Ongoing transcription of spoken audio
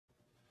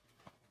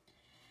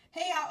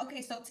Hey y'all,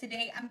 okay, so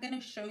today I'm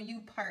gonna show you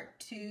part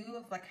 2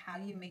 of like how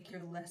you make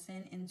your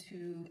lesson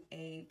into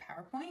a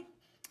PowerPoint.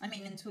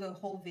 Into a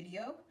whole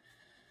video.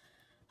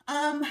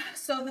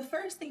 So the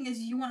first thing is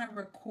you wanna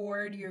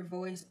record your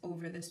voice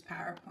over this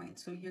PowerPoint.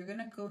 So you're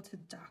gonna go to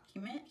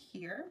document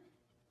here.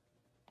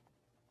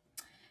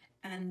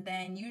 And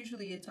then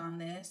usually it's on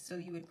this, so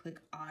you would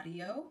click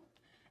audio.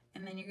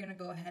 And then you're gonna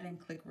go ahead and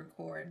click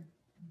record.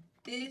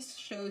 This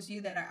shows you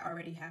that I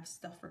already have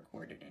stuff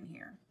recorded in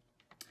here.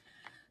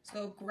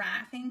 So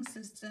graphing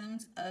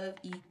systems of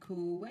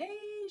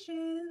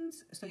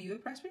equations. So you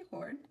would press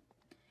record.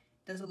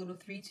 Does a little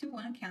 3, 2,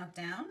 1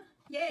 countdown.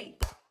 Yay!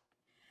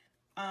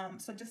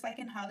 So just like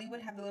in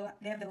Hollywood,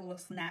 they have the little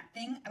snap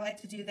thing. I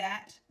like to do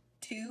that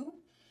too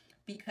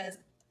because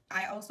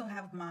I also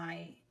have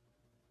my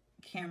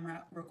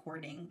camera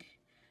recording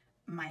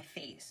my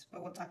face,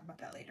 but we'll talk about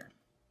that later.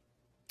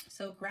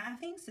 So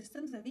graphing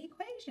systems of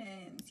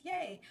equations,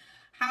 yay.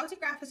 How to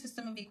graph a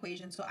system of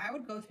equations. So I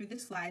would go through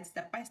this slide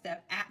step by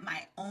step at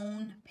my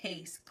own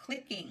pace,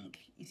 clicking.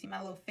 You see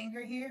my little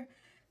finger here?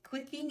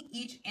 Clicking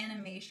each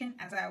animation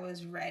as I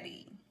was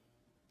ready,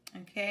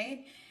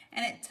 okay?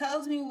 And it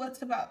tells me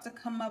what's about to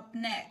come up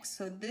next.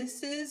 So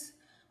this is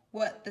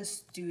what the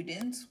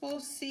students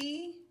will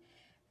see.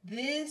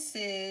 This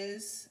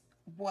is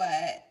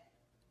what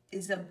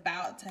is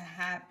about to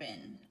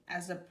happen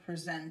as a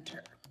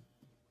presenter.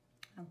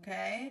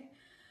 Okay,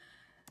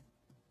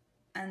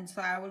 and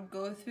so I would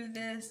go through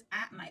this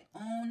at my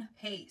own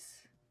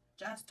pace,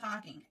 just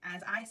talking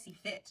as I see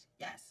fit.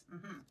 Yes,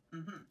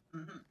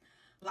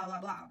 blah, blah,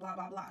 blah, blah,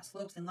 blah, blah,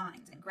 slopes and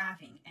lines and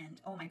graphing and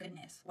oh my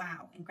goodness,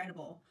 wow,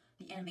 incredible.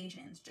 The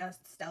animations,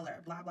 just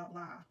stellar, blah, blah,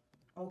 blah.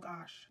 Oh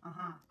gosh,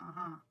 I'm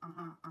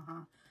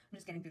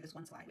just getting through this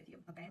one slide with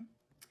you, okay?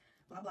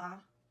 Blah, blah,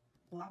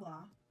 blah,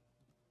 blah.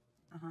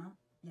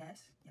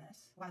 Yes,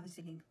 yes. Wow, this is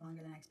taking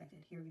longer than I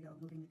expected. Here we go,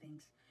 moving the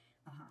things.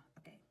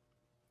 Okay.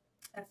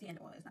 That's the end.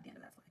 Well, it's not the end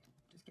of that slide.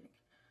 Just kidding.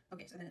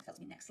 Okay, so then it tells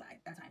me next slide.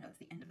 That's how I know it's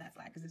the end of that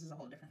slide because this is a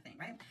whole different thing,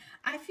 right?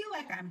 I feel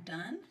like I'm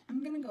done.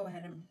 I'm going to go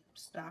ahead and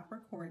stop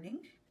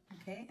recording.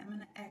 Okay, I'm going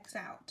to X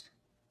out.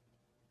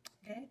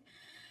 Okay.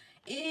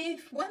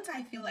 Once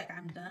I feel like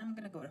I'm done, I'm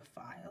going to go to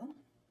File.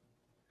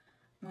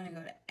 I'm going to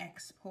go to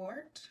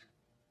Export.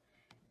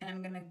 And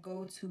I'm going to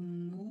go to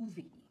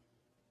Movie.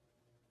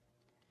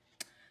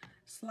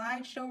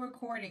 Slideshow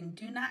recording.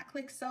 Do not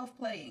click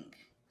self-playing.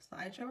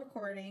 Slideshow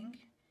recording.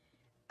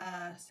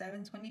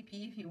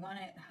 720p if you want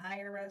it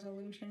higher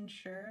resolution,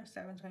 sure.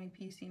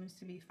 720p seems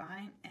to be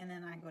fine. And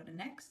then I go to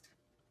next.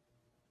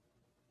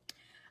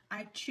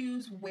 I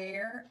choose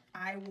where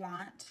I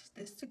want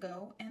this to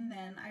go and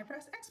then I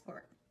press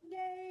export.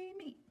 Yay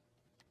me.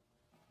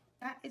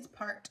 That is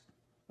part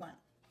 1.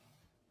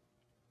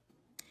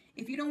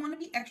 If you don't want to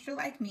be extra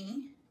like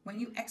me, when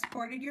you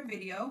exported your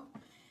video,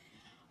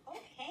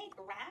 okay,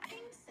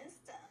 graphing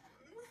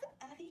systems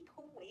of equations.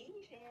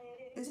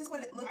 This is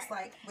what it looks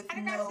like with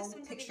no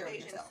picture of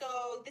yourself.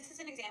 So this is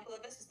an example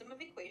of a system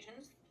of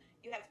equations.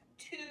 You have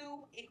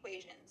 2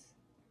 equations,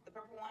 the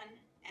purple one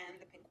and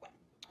the pink one,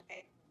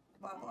 okay?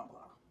 Blah, blah,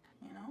 blah,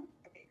 you know?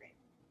 Okay, great.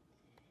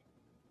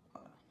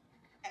 Hold on.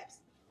 X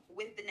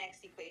with the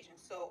next equation.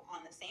 So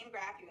on the same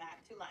graph, you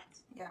have 2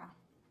 lines. Yeah.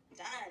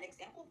 Done.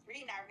 Example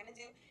 3. Now we're going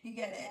to do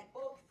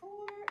example 4.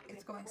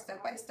 It's going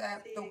step by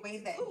step the way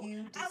that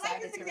you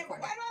decided to record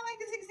it. Why do I like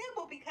this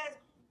example? Because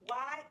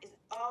Y is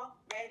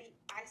already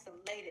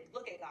isolated.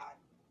 Look at God.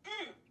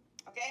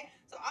 Okay?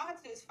 So all I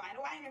have to do is find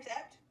a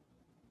y-intercept,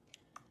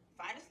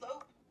 find a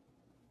slope,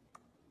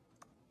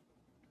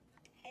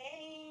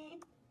 hey,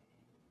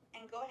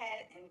 and go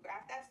ahead and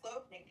graph that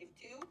slope,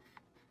 -2.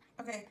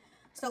 Okay.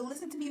 So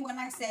listen to me when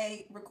I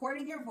say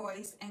recording your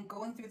voice and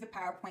going through the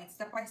PowerPoint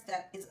step by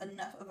step is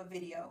enough of a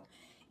video.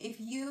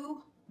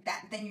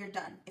 Then you're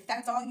done. If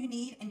that's all you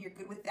need and you're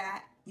good with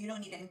that, you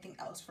don't need anything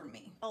else from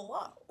me.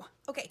 Hello.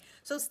 Okay,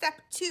 so step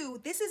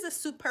 2, this is a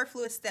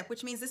superfluous step,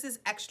 which means this is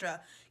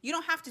extra. You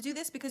don't have to do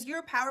this because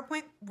your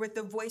PowerPoint with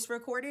the voice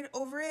recorded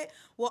over it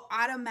will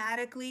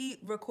automatically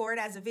record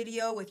as a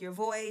video with your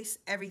voice,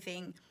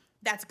 everything.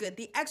 That's good.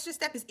 The extra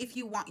step is if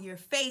you want your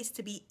face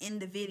to be in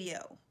the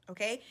video,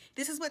 okay?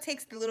 This is what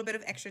takes a little bit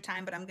of extra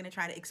time, but I'm gonna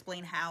try to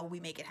explain how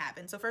we make it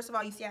happen. So first of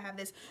all, you see I have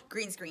this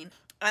green screen.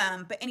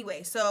 But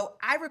anyway, so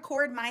I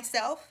record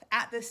myself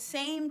at the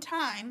same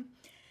time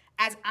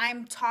as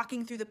I'm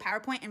talking through the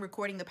PowerPoint and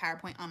recording the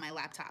PowerPoint on my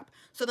laptop.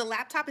 So the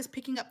laptop is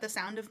picking up the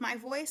sound of my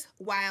voice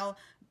while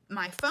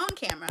my phone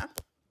camera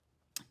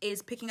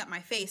is picking up my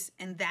face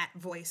and that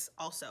voice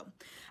also.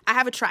 I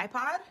have a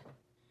tripod.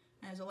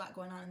 There's a lot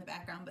going on in the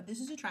background, but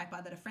this is a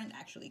tripod that a friend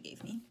actually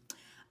gave me.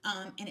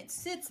 And it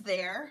sits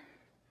there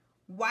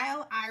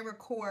while I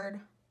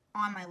record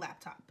on my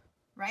laptop,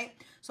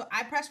 right? So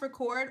I press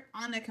record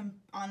on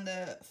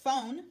the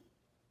phone.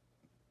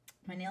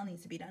 My nail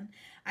needs to be done.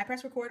 I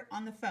press record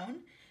on the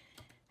phone.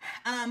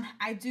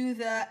 I do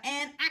the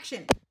and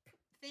action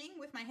thing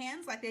with my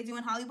hands like they do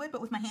in Hollywood,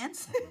 but with my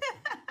hands.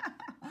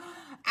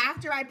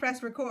 After I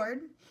press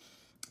record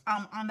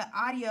on the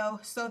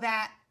audio so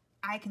that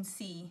I can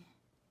see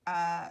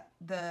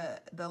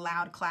the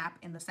loud clap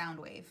in the sound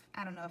wave.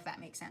 I don't know if that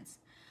makes sense.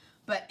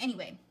 But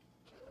anyway,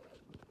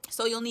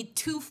 so you'll need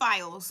two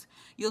files.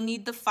 You'll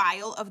need the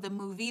file of the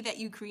movie that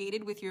you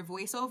created with your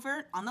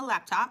voiceover on the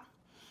laptop,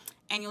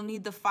 and you'll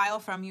need the file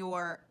from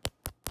your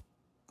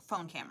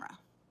phone camera.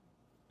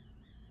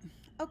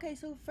 Okay,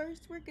 so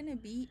first we're gonna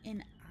be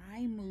in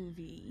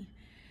iMovie,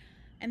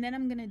 and then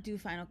I'm gonna do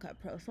Final Cut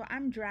Pro. So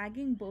I'm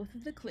dragging both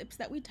of the clips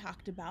that we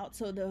talked about.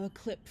 So the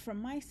clip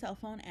from my cell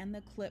phone and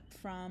the clip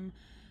from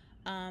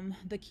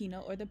the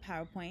Keynote or the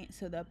PowerPoint.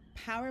 So the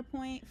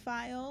PowerPoint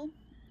file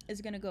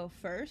is gonna go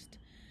first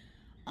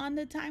on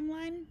the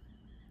timeline.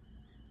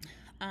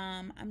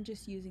 I'm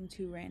just using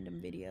two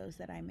random videos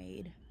that I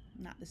made,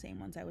 not the same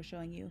ones I was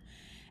showing you.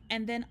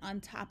 And then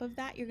on top of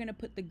that, you're gonna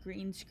put the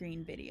green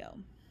screen video.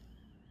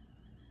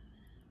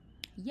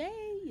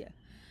 Yay!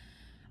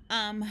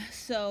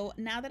 So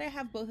now that I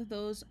have both of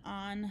those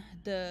on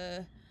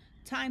the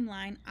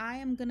timeline, I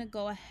am gonna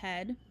go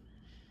ahead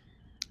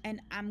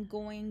and I'm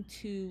going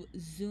to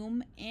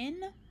zoom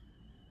in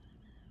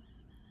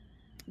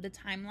the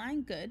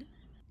timeline. Good.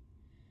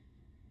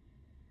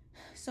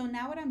 So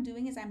now what I'm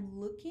doing is I'm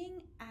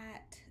looking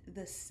at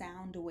the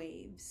sound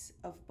waves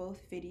of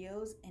both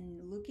videos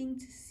and looking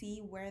to see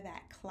where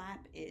that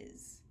clap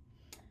is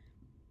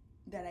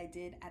that I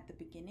did at the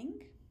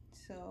beginning.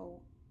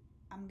 So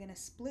I'm gonna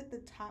split the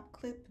top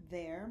clip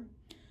there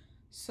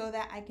so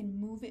that I can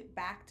move it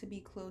back to be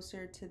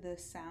closer to the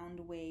sound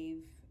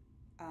wave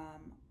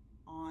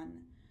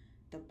on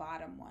the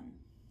bottom one.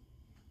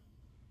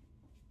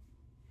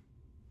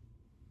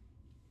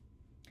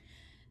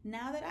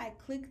 Now that I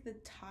click the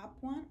top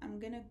one, I'm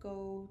gonna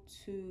go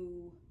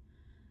to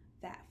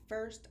that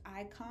first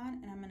icon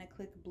and I'm gonna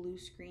click blue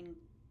screen,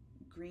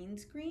 green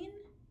screen,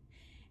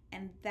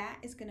 and that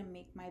is gonna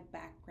make my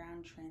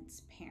background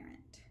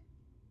transparent.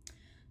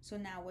 So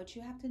now what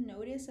you have to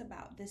notice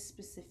about this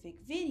specific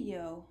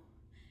video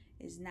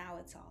is now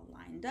it's all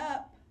lined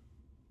up.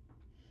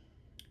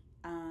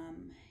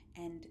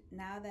 And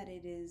now that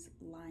it is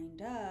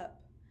lined up,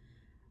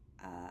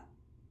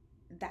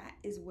 that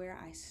is where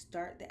I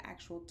start the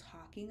actual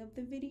talking of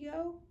the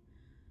video.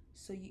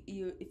 So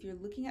if you're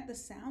looking at the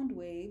sound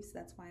waves,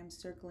 that's why I'm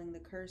circling the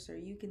cursor,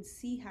 you can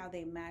see how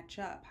they match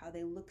up, how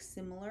they look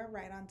similar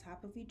right on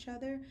top of each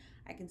other.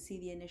 I can see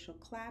the initial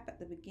clap at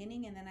the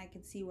beginning, and then I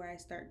can see where I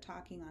start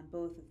talking on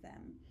both of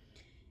them.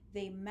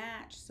 They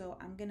match, so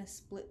I'm gonna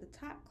split the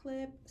top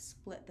clip,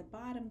 split the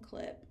bottom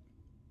clip,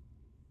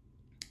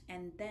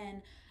 and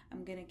then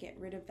I'm gonna get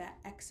rid of that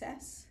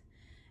excess.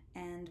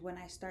 And when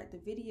I start the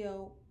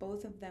video,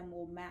 both of them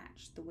will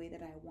match the way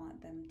that I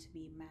want them to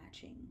be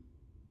matching.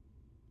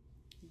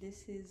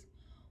 This is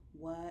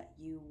what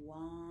you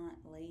want,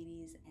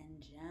 ladies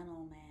and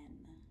gentlemen,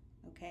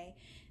 okay?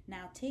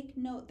 Now take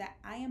note that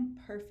I am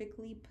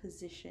perfectly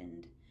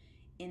positioned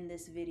in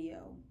this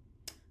video.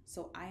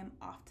 So I am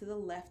off to the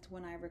left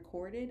when I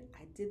recorded.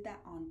 I did that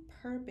on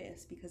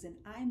purpose because in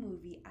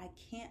iMovie, I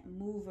can't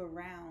move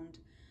around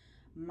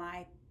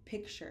my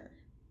picture.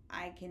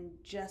 I can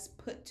just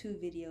put two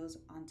videos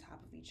on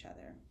top of each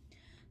other.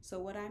 So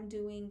what I'm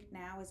doing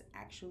now is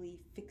actually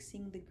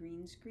fixing the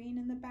green screen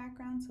in the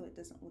background so it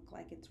doesn't look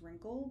like it's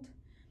wrinkled.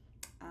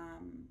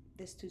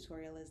 This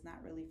tutorial is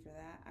not really for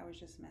that. I was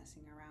just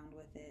messing around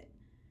with it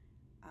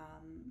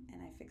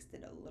and I fixed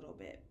it a little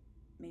bit.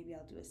 Maybe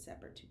I'll do a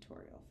separate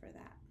tutorial for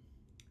that.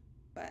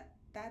 But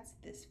that's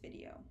this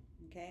video,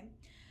 okay?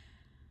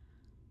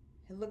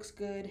 It looks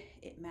good,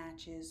 it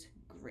matches,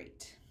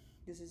 great.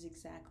 This is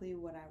exactly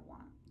what I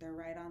want. They're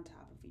right on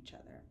top of each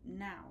other.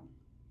 Now,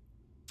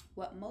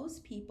 what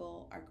most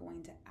people are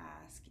going to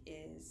ask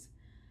is,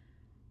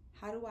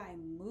 how do I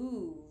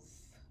move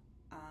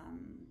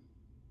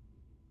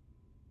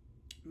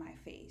my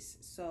face?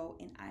 So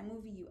in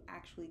iMovie, you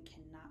actually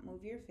cannot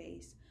move your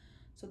face.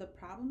 So the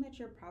problem that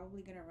you're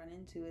probably gonna run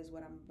into is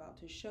what I'm about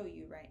to show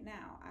you right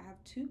now. I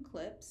have two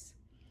clips.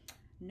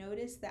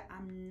 Notice that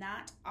I'm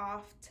not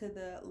off to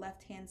the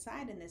left-hand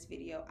side in this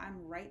video.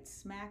 I'm right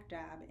smack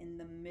dab in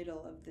the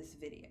middle of this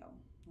video,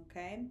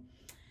 okay?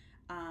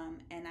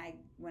 And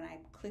when I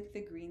click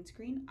the green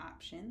screen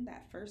option,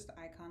 that first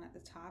icon at the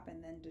top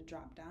and then the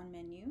drop-down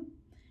menu,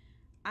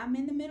 I'm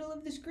in the middle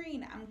of the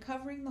screen. I'm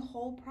covering the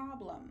whole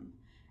problem.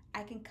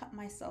 I can cut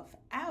myself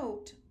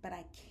out, but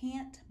I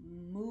can't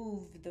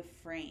move the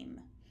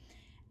frame.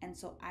 And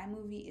so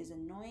iMovie is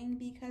annoying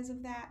because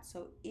of that.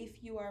 So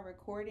if you are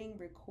recording,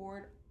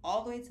 record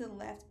all the way to the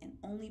left and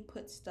only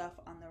put stuff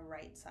on the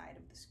right side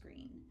of the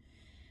screen.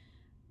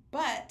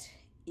 But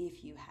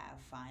if you have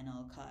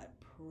Final Cut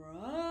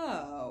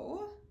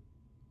Pro,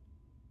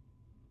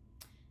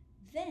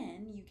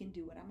 then you can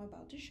do what I'm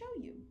about to show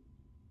you.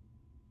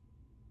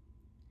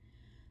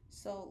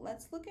 So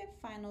let's look at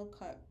Final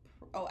Cut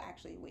Pro. Oh,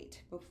 actually,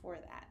 wait, before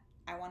that,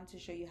 I wanted to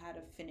show you how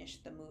to finish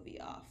the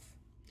movie off.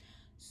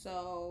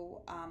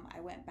 So I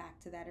went back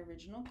to that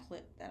original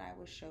clip that I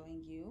was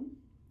showing you.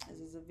 This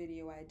is a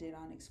video I did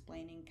on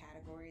explaining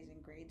categories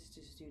and grades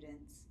to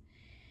students.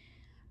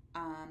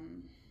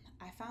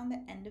 I found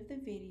the end of the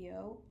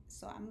video,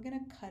 so I'm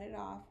gonna cut it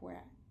off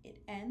where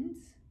it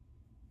ends.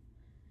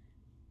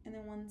 And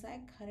then once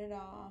I cut it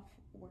off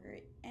where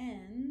it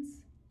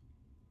ends,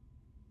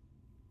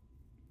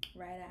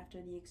 right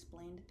after the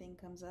explained thing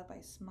comes up, I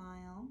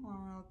smile,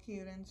 all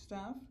cute and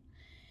stuff.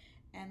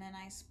 And then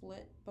I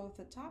split both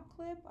the top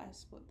clip, I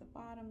split the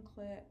bottom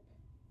clip,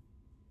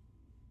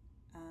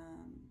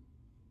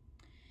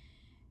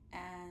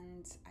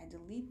 and I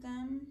delete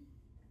them.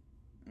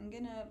 I'm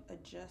gonna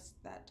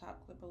adjust that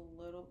top clip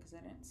a little because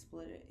I didn't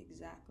split it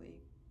exactly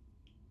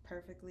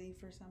perfectly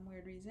for some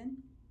weird reason.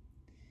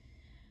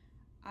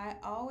 I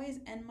always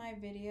end my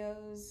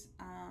videos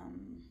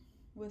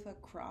with a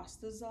cross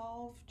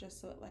dissolve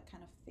just so it like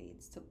kind of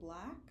fades to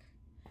black.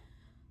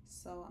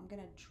 So I'm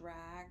gonna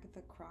drag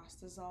the cross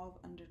dissolve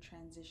under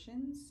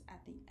transitions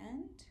at the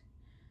end.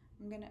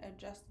 I'm gonna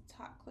adjust the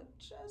top clip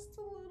just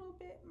a little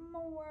bit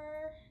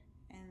more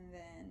and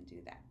then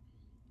do that.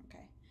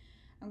 Okay,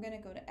 I'm gonna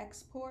go to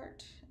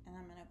export and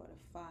I'm gonna go to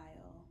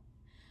file.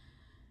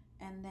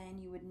 And then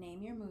you would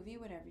name your movie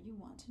whatever you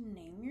want to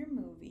name your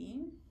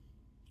movie.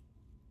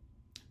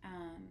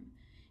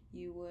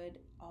 You would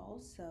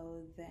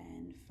also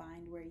then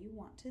find where you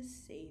want to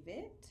save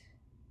it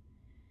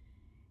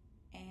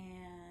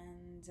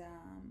and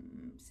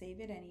save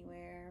it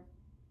anywhere.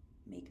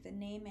 Make the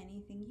name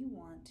anything you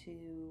want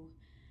to,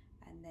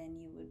 and then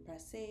you would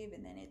press save,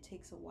 and then it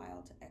takes a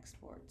while to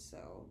export.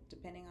 So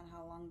depending on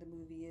how long the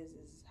movie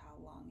is how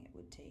long it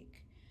would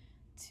take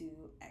to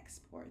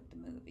export the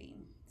movie.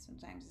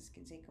 Sometimes this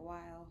can take a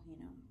while, you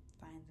know,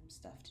 find some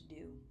stuff to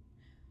do.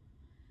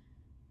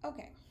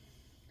 Okay,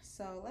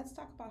 so let's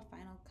talk about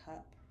Final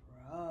Cut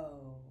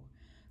Pro.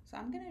 So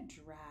I'm gonna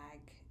drag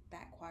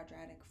that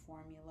quadratic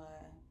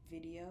formula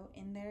video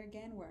in there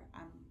again where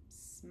I'm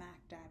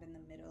smack dab in the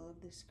middle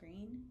of the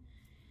screen.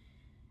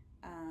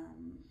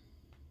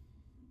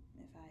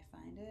 If I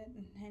find it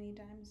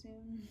anytime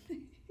soon.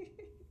 I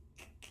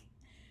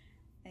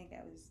think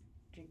I was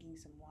drinking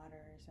some water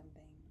or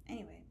something.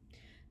 Anyway,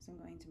 so I'm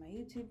going to my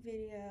YouTube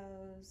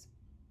videos.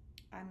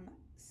 I'm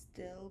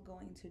still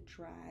going to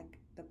drag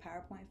the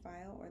PowerPoint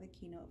file or the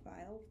Keynote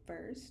file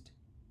first.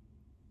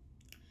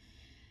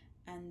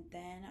 And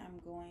then I'm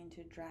going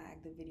to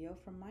drag the video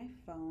from my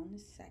phone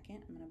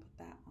second. I'm going to put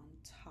that on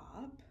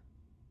top.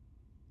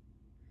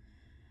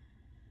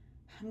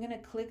 I'm going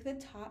to click the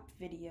top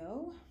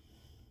video.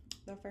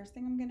 The first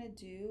thing I'm going to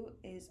do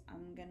is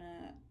I'm going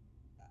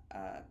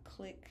to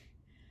click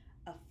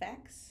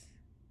effects,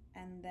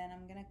 and then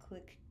I'm going to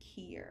click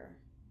keyer.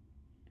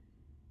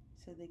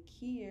 So the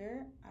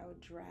keyer I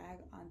would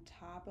drag on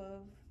top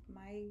of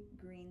my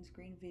green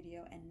screen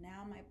video, and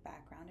now my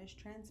background is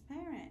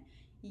transparent.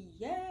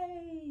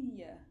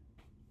 Yay!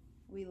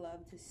 We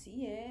love to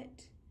see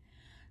it.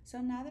 So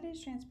now that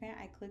it's transparent,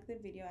 I click the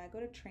video, I go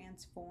to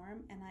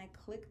transform, and I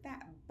click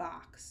that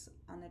box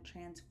on the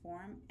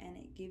transform, and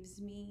it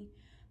gives me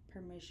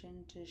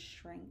permission to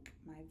shrink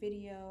my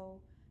video,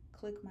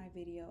 click my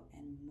video,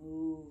 and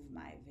move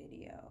my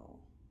video.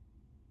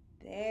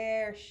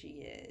 There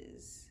she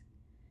is.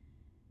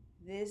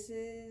 This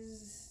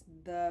is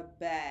the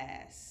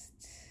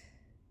best.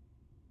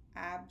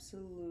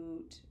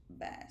 Absolute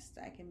best.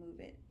 I can move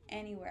it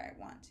anywhere I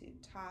want to.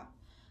 Top,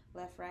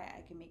 left, right.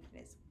 I can make it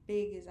as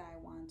big as I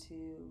want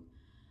to.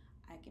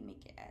 I can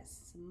make it as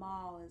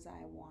small as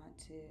I want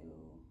to.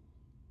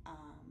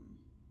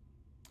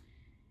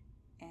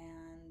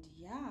 And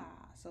yeah,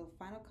 so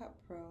Final Cut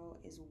Pro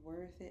is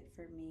worth it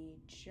for me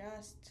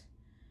just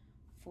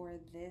for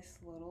this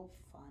little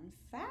fun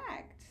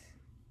fact.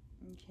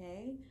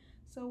 Okay,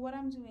 so what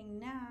I'm doing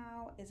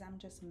now is I'm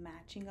just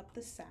matching up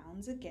the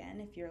sounds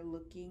again. If you're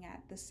looking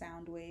at the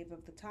sound wave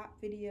of the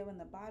top video and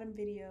the bottom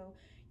video,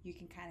 you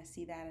can kind of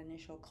see that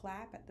initial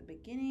clap at the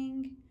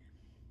beginning.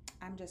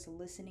 I'm just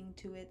listening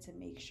to it to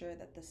make sure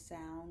that the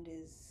sound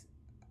is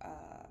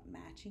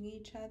matching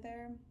each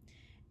other.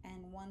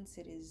 And once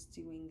it is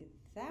doing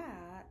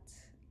that,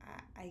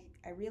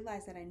 I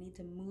realize that I need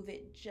to move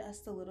it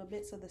just a little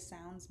bit so the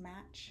sounds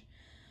match.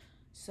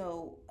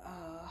 So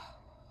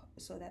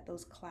that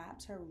those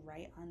claps are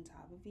right on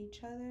top of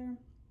each other.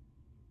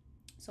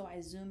 So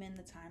I zoom in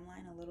the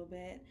timeline a little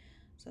bit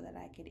so that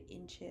I could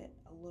inch it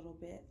a little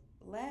bit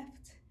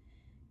left.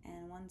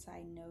 And once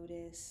I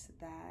notice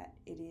that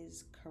it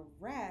is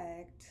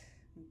correct,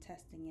 I'm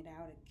testing it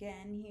out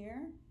again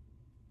here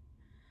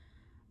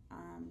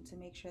to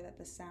make sure that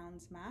the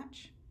sounds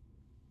match.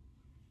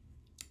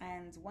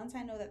 And once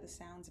I know that the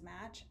sounds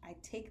match, I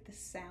take the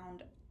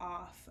sound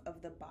off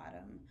of the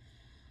bottom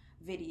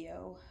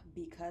video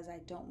because I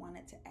don't want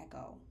it to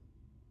echo.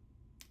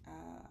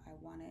 I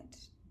want it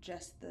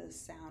just the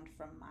sound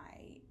from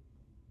my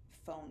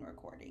phone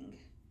recording.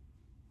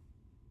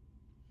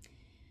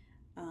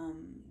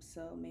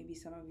 So maybe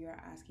some of you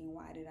are asking,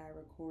 why did I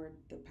record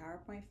the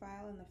PowerPoint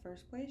file in the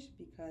first place?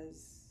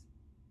 Because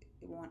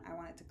I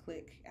want it to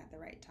click at the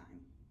right time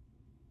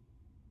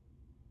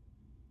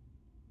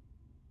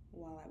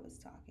while I was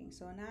talking.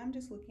 So now I'm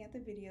just looking at the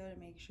video to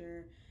make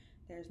sure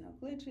there's no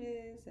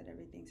glitches, that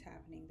everything's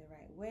happening the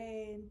right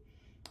way.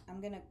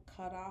 I'm gonna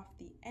cut off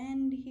the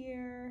end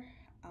here.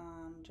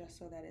 just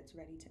so that it's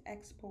ready to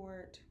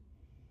export.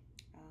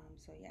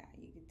 So yeah,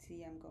 you can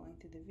see I'm going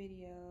through the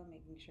video,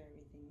 making sure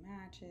everything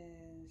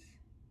matches.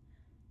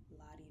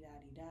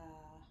 La-di-da-di-da.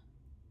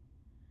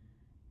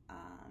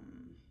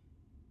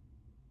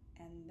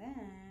 And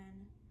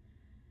then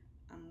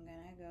I'm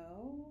gonna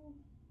go,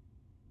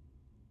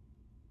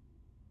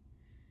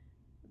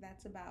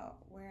 that's about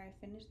where I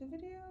finished the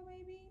video,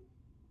 maybe?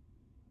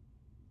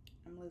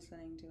 I'm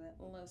listening to it.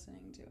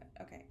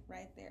 Okay,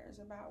 right there is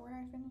about where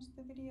I finished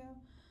the video.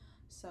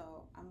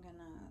 So I'm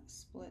gonna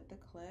split the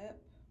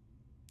clip,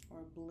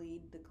 or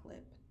bleed the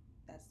clip.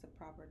 That's the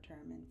proper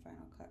term in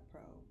Final Cut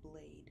Pro,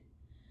 bleed.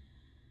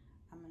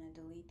 I'm gonna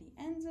delete the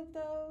ends of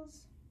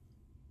those.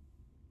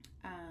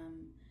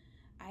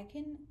 I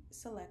can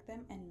select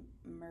them and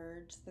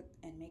merge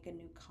and make a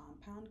new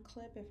compound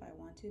clip if I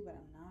want to, but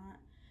I'm not.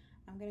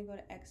 I'm gonna go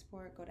to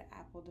export, go to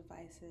Apple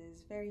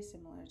devices, very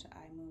similar to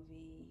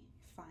iMovie,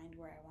 find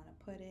where I want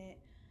to put it,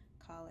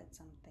 call it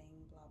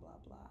something, blah, blah,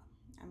 blah.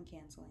 I'm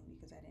canceling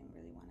because I didn't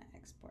really want to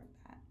export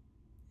that.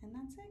 And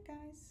that's it,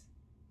 guys.